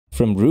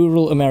From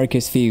rural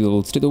America's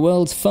fields to the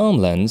world's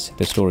farmlands,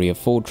 the story of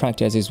Ford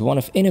tractors is one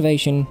of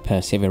innovation,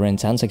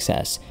 perseverance, and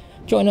success.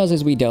 Join us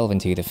as we delve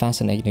into the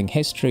fascinating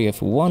history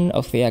of one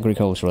of the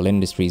agricultural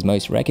industry's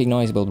most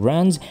recognizable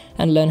brands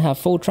and learn how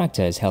Ford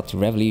tractors helped to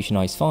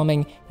revolutionize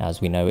farming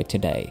as we know it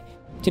today.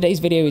 Today's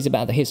video is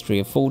about the history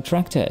of Ford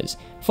tractors.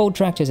 Ford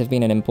tractors have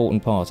been an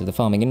important part of the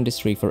farming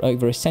industry for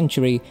over a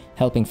century,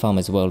 helping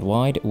farmers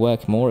worldwide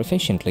work more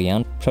efficiently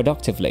and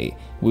productively.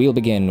 We'll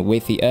begin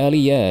with the early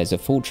years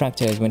of Ford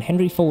tractors when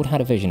Henry Ford had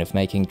a vision of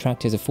making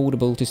tractors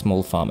affordable to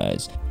small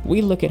farmers.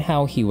 We'll look at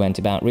how he went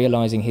about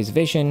realizing his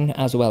vision,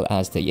 as well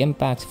as the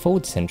impact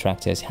Fordson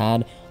tractors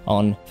had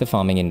on the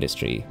farming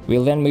industry.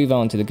 We'll then move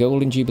on to the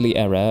Golden Jubilee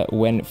era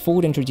when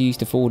Ford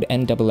introduced the Ford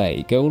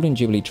NAA Golden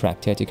Jubilee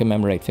tractor to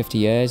commemorate 50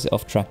 years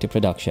of tractor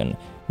production.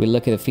 We'll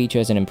look at the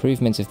features and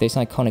improvements of this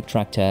iconic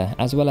tractor,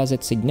 as well as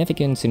its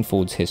significance in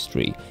Ford's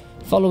history.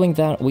 Following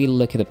that, we'll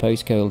look at the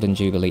post-Golden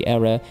Jubilee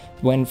era,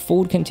 when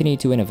Ford continued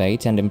to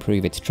innovate and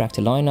improve its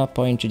tractor lineup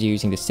by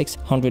introducing the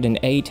 600 and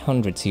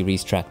 800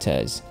 series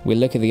tractors. We'll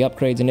look at the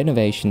upgrades and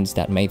innovations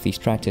that made these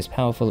tractors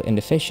powerful and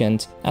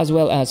efficient, as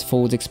well as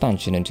Ford's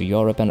expansion into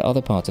Europe and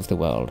other parts of the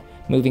world.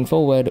 Moving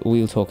forward,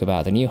 we'll talk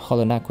about the New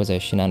Holland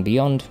acquisition and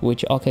beyond,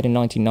 which occurred in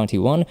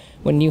 1991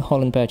 when New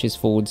Holland purchased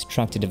Ford's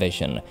tractor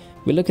division.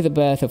 We'll look at the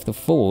birth of the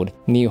Ford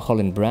New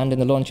Holland brand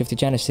and the launch of the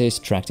Genesis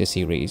tractor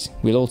series.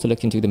 We'll also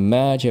look into the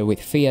merger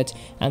with Fiat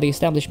and the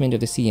establishment of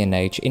the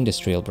C&H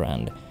industrial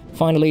brand.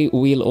 Finally,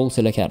 we'll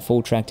also look at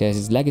Ford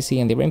tractors' legacy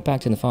and their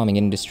impact on the farming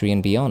industry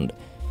and beyond.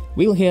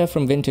 We'll hear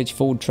from vintage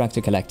Ford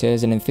tractor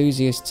collectors and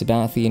enthusiasts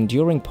about the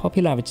enduring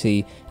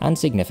popularity and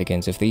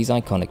significance of these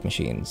iconic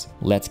machines.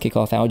 Let's kick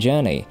off our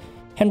journey.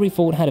 Henry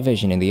Ford had a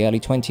vision in the early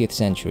 20th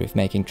century of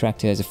making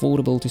tractors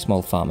affordable to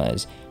small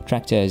farmers.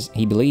 Tractors,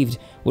 he believed,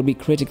 would be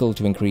critical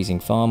to increasing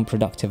farm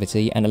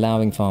productivity and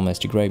allowing farmers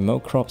to grow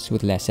more crops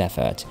with less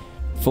effort.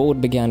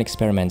 Ford began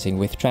experimenting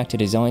with tractor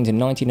designs in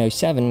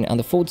 1907 and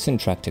the Fordson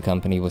Tractor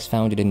Company was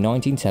founded in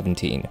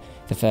 1917.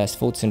 The first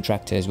Fordson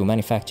tractors were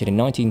manufactured in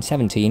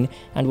 1917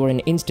 and were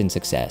an instant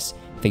success.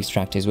 These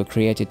tractors were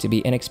created to be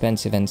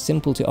inexpensive and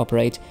simple to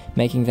operate,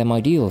 making them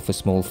ideal for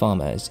small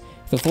farmers.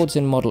 The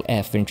Fordson Model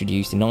F,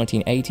 introduced in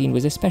 1918,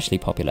 was especially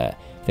popular.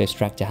 This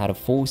tractor had a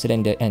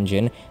 4-cylinder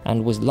engine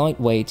and was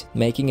lightweight,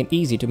 making it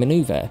easy to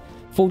maneuver.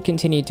 Ford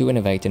continued to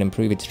innovate and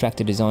improve its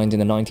tractor designs in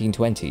the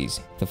 1920s.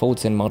 The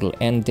Fordson Model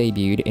N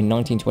debuted in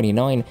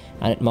 1929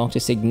 and it marked a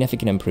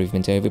significant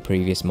improvement over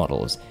previous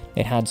models.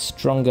 It had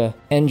stronger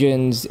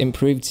engines,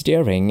 improved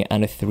steering,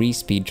 and a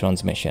 3-speed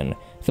transmission.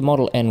 The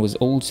Model N was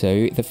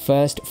also the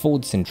first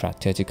Fordson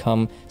tractor to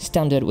come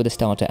standard with a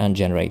starter and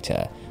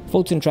generator.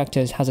 Fordson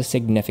tractors has a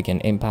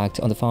significant impact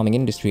on the farming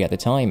industry at the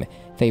time.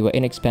 They were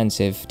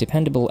inexpensive,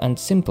 dependable, and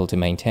simple to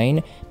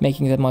maintain,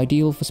 making them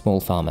ideal for small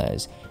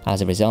farmers.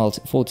 As a result,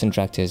 Fordson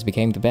tractors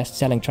became the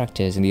best-selling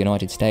tractors in the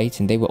United States,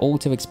 and they were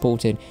also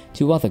exported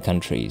to other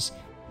countries.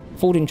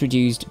 Ford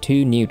introduced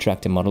two new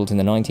tractor models in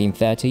the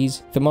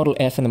 1930s, the Model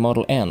F and the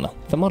Model M.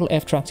 The Model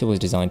F tractor was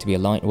designed to be a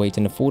lightweight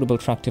and affordable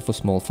tractor for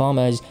small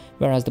farmers,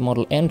 whereas the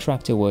Model N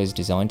tractor was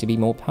designed to be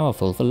more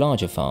powerful for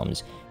larger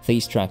farms.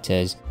 These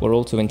tractors were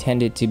also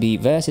intended to be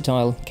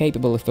versatile,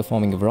 capable of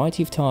performing a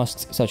variety of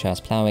tasks such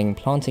as plowing,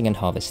 planting, and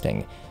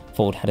harvesting.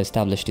 Ford had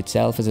established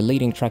itself as a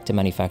leading tractor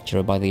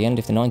manufacturer by the end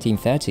of the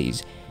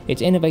 1930s.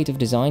 Its innovative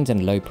designs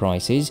and low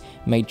prices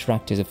made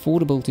tractors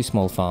affordable to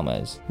small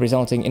farmers,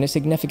 resulting in a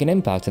significant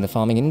impact on the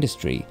farming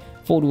industry.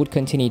 Ford would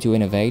continue to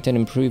innovate and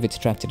improve its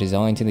tractor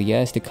designs in the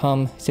years to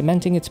come,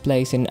 cementing its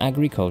place in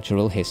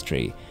agricultural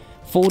history.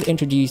 Ford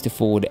introduced the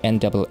Ford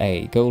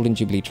NAA Golden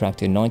Jubilee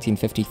tractor in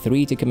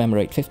 1953 to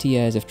commemorate 50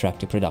 years of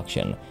tractor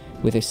production.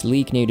 With a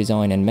sleek new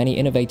design and many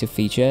innovative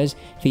features,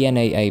 the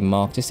NAA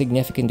marked a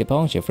significant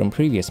departure from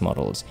previous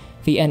models.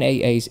 The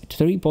NAA's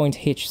 3-point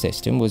hitch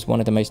system was one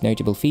of the most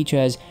notable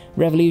features,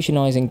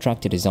 revolutionizing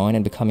tractor design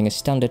and becoming a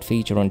standard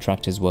feature on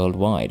tractors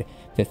worldwide.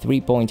 The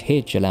 3-point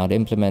hitch allowed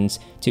implements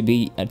to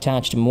be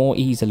attached more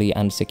easily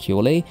and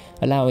securely,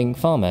 allowing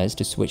farmers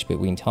to switch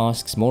between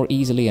tasks more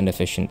easily and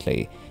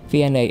efficiently.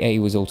 The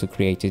NAA was also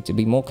created to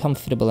be more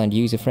comfortable and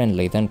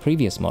user-friendly than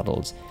previous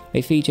models.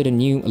 They featured a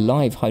new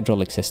live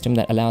hydraulic system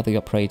that allowed the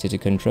operator to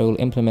control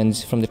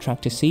implements from the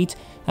tractor seat,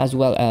 as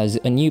well as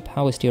a new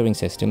power steering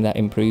system that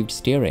improved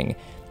steering.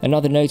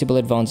 Another notable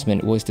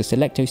advancement was the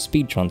Selecto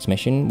speed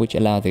transmission, which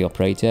allowed the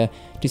operator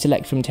to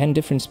select from 10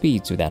 different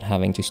speeds without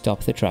having to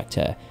stop the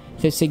tractor.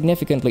 This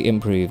significantly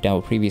improved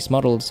our previous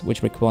models,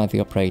 which required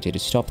the operator to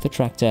stop the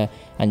tractor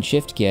and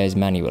shift gears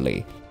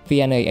manually.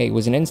 The NAA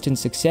was an instant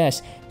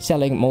success,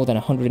 selling more than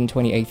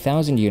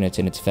 128,000 units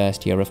in its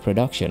first year of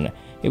production.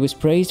 It was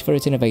praised for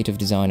its innovative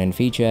design and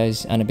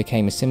features, and it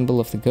became a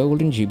symbol of the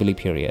Golden Jubilee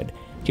period.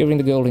 During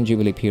the Golden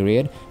Jubilee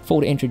period,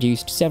 Ford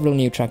introduced several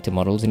new tractor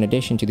models in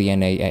addition to the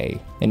NAA.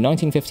 In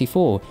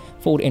 1954,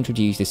 Ford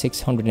introduced the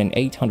 600 and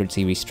 800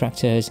 series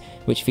tractors,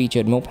 which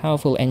featured more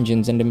powerful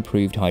engines and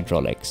improved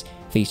hydraulics.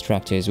 These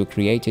tractors were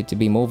created to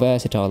be more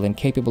versatile and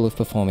capable of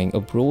performing a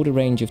broader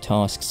range of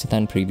tasks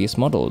than previous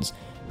models.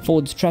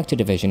 Ford's tractor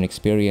division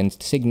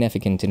experienced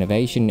significant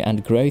innovation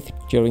and growth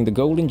during the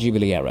Golden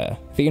Jubilee era.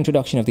 The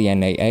introduction of the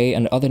NAA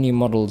and other new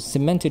models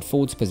cemented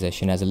Ford's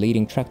position as a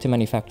leading tractor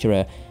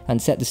manufacturer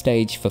and set the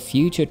stage for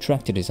future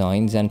tractor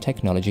designs and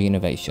technology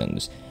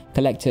innovations.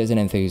 Collectors and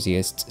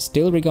enthusiasts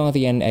still regard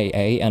the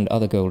NAA and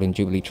other Golden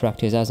Jubilee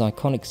tractors as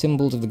iconic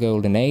symbols of the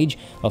golden age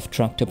of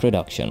tractor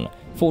production.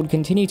 Ford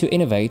continued to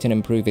innovate and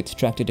improve its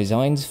tractor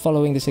designs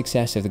following the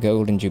success of the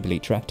Golden Jubilee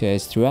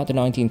tractors throughout the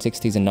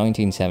 1960s and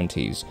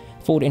 1970s.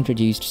 Ford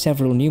introduced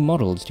several new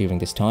models during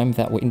this time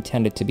that were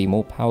intended to be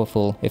more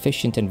powerful,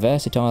 efficient and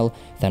versatile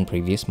than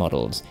previous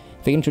models.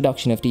 The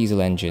introduction of diesel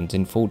engines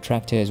in Ford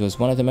tractors was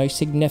one of the most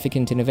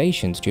significant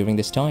innovations during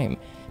this time.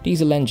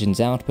 Diesel engines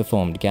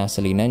outperformed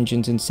gasoline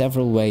engines in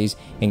several ways,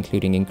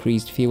 including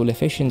increased fuel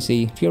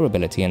efficiency,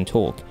 durability and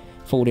torque.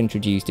 Ford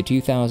introduced the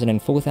 2000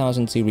 and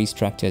 4000 series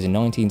tractors in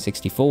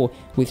 1964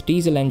 with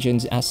diesel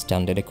engines as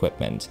standard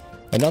equipment.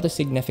 Another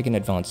significant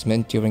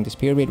advancement during this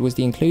period was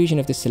the inclusion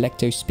of the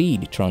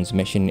Selecto-Speed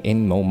transmission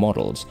in more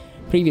models.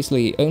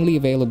 Previously only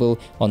available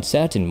on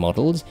certain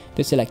models,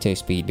 the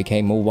Selecto-Speed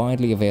became more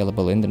widely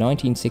available in the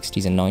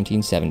 1960s and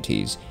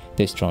 1970s.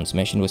 This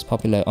transmission was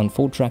popular on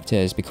Ford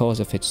tractors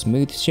because of its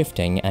smooth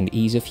shifting and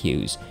ease of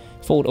use.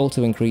 Ford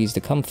also increased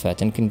the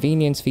comfort and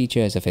convenience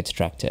features of its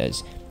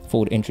tractors.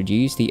 Ford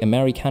introduced the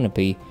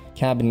Americanopy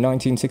cab in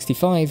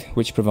 1965,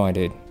 which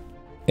provided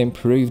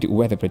improved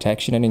weather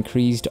protection and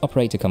increased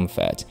operator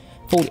comfort.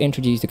 Ford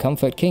introduced the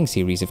Comfort King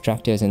series of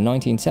tractors in the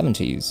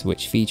 1970s,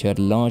 which featured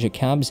larger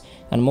cabs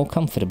and more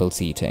comfortable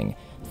seating.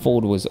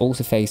 Ford was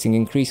also facing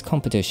increased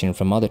competition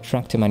from other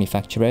tractor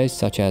manufacturers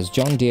such as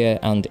John Deere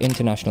and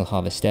International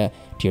Harvester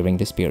during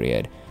this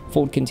period.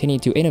 Ford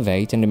continued to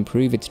innovate and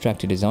improve its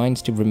tractor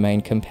designs to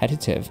remain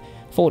competitive.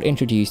 Ford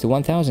introduced the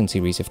 1000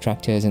 series of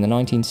tractors in the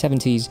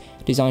 1970s,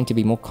 designed to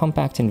be more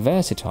compact and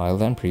versatile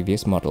than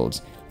previous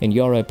models. In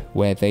Europe,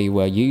 where they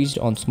were used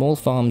on small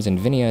farms and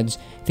vineyards,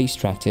 these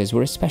tractors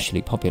were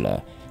especially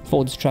popular.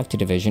 Ford's tractor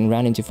division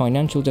ran into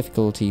financial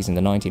difficulties in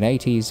the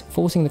 1980s,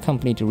 forcing the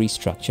company to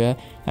restructure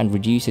and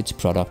reduce its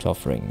product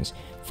offerings.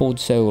 Ford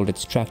sold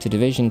its tractor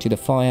division to the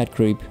Fiat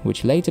Group,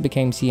 which later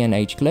became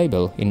CNH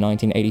Global in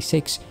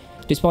 1986.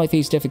 Despite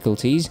these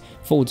difficulties,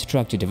 Ford's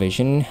tractor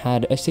division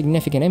had a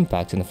significant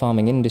impact on the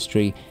farming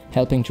industry,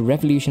 helping to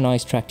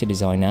revolutionize tractor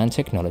design and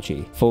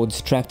technology.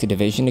 Ford's tractor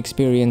division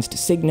experienced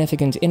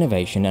significant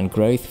innovation and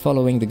growth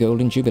following the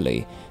Golden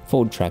Jubilee.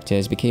 Ford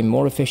tractors became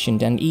more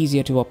efficient and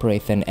easier to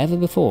operate than ever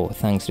before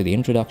thanks to the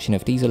introduction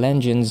of diesel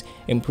engines,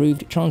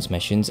 improved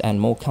transmissions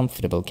and more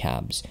comfortable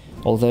cabs.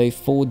 Although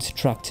Ford's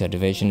tractor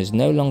division is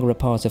no longer a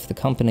part of the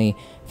company,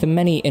 the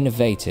many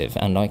innovative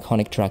and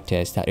iconic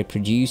tractors that it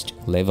produced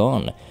live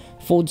on.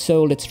 Ford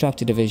sold its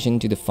tractor division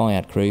to the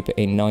Fiat Group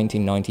in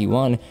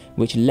 1991,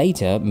 which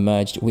later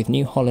merged with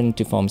New Holland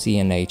to form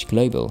CNH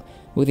Global.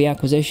 With the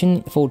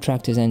acquisition, Ford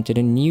Tractors entered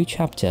a new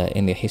chapter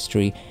in their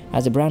history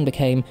as the brand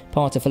became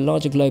part of a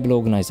larger global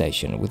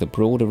organization with a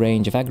broader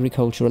range of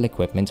agricultural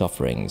equipment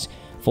offerings.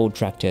 Ford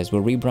Tractors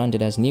were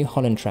rebranded as New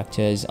Holland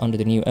Tractors under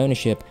the new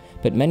ownership,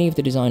 but many of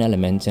the design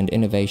elements and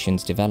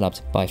innovations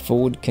developed by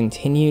Ford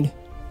continued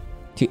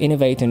to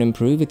innovate and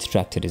improve its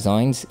tractor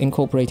designs,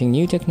 incorporating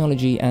new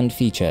technology and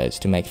features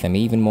to make them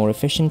even more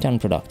efficient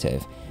and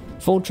productive.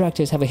 Ford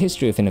tractors have a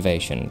history of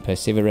innovation,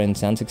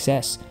 perseverance and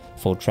success.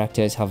 Ford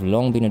tractors have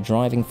long been a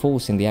driving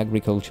force in the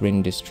agriculture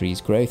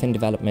industry's growth and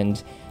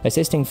development,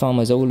 assisting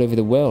farmers all over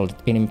the world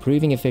in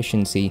improving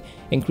efficiency,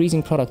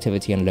 increasing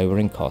productivity and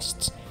lowering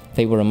costs.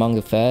 They were among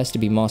the first to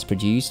be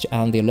mass-produced,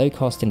 and their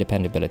low-cost and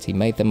dependability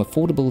made them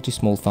affordable to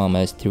small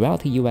farmers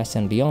throughout the US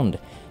and beyond.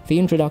 The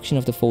introduction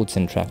of the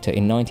Fordson tractor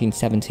in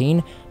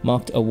 1917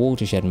 marked a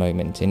watershed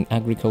moment in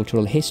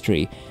agricultural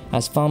history,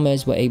 as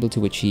farmers were able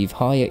to achieve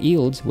higher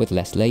yields with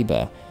less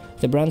labor.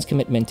 The brand's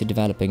commitment to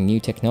developing new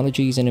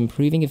technologies and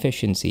improving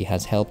efficiency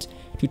has helped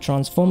to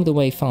transform the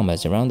way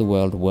farmers around the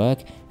world work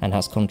and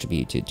has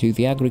contributed to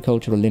the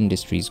agricultural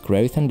industry's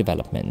growth and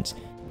development.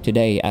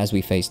 Today, as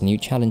we face new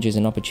challenges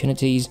and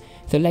opportunities,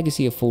 the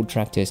legacy of Ford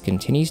tractors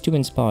continues to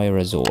inspire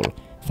us all.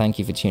 Thank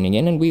you for tuning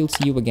in, and we'll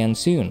see you again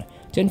soon.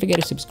 Don't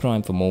forget to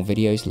subscribe for more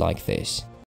videos like this.